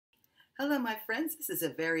Hello, my friends. This is a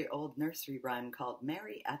very old nursery rhyme called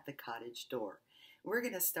Mary at the Cottage Door. We're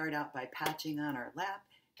going to start out by patching on our lap,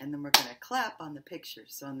 and then we're going to clap on the pictures.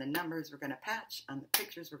 So on the numbers, we're going to patch. On the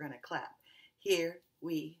pictures, we're going to clap. Here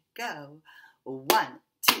we go. 1,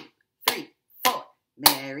 2, 3, 4.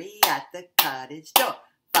 Mary at the cottage door.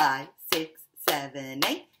 5, 6, 7,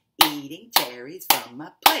 8. Eating cherries from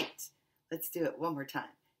a plate. Let's do it one more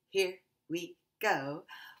time. Here we go.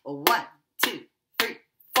 1, 2, 3,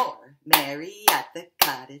 4. Mary at the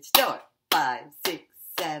cottage door. 5, 6,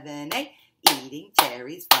 7, 8. Eating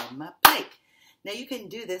cherries from a plate. Now you can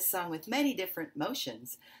do this song with many different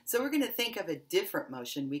motions. So we're going to think of a different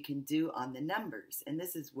motion we can do on the numbers. And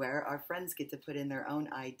this is where our friends get to put in their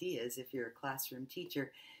own ideas if you're a classroom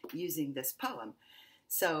teacher using this poem.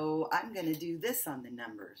 So I'm going to do this on the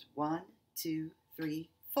numbers. 1, 2, 3,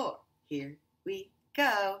 4. Here we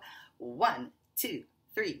go. 1, 2,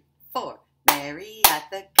 3, 4. Mary at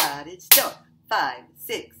the cottage door. 5,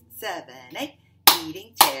 6, 7, 8.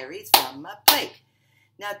 Eating cherries from a plate.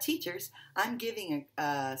 Now teachers, I'm giving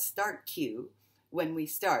a start cue when we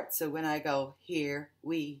start. So when I go, here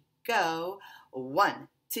we go. 1,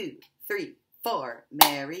 2, 3, 4.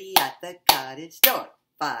 Mary at the cottage door.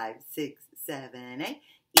 5, 6, 7, 8.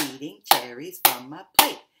 Eating cherries from a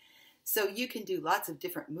plate. So you can do lots of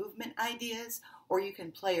different movement ideas, or you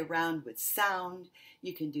can play around with sound.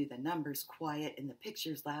 You can do the numbers quiet and the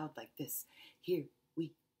pictures loud like this. Here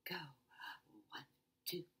we go. 1,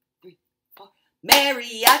 2, 3, 4.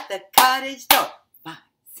 Mary at the cottage door. 5,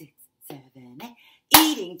 6, 7, 8.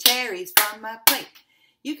 Eating cherries from a plate.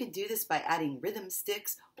 You can do this by adding rhythm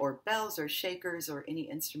sticks or bells or shakers or any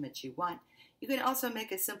instrument you want. You can also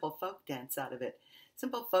make a simple folk dance out of it.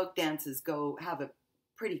 Simple folk dances have a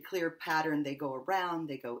pretty clear pattern. They go around,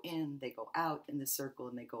 they go in, they go out in the circle,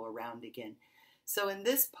 and they go around again. So in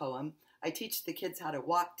this poem, I teach the kids how to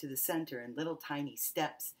walk to the center in little tiny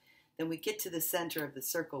steps. Then we get to the center of the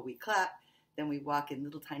circle, we clap, then we walk in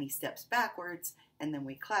little tiny steps backwards, and then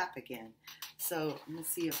we clap again. So let me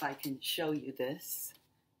see if I can show you this.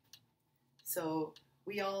 So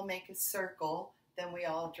we all make a circle, then we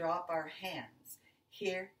all drop our hands.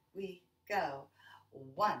 Here we go.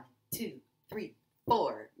 1, 2, 3,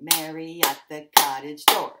 4. Mary at the cottage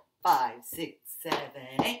door. 5, 6, 7,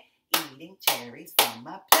 8. Eating cherries from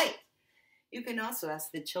a plate. You can also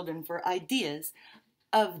ask the children for ideas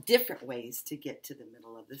of different ways to get to the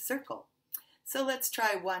middle of the circle. So let's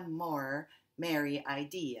try one more Mary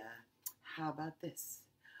idea. How about this?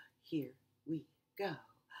 Here we go.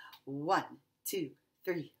 1, 2,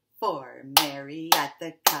 3, 4. Mary at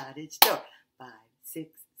the cottage door. 5, 6,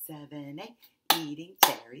 7, 8. Eating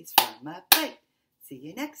cherries from a plate. See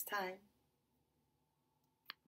you next time.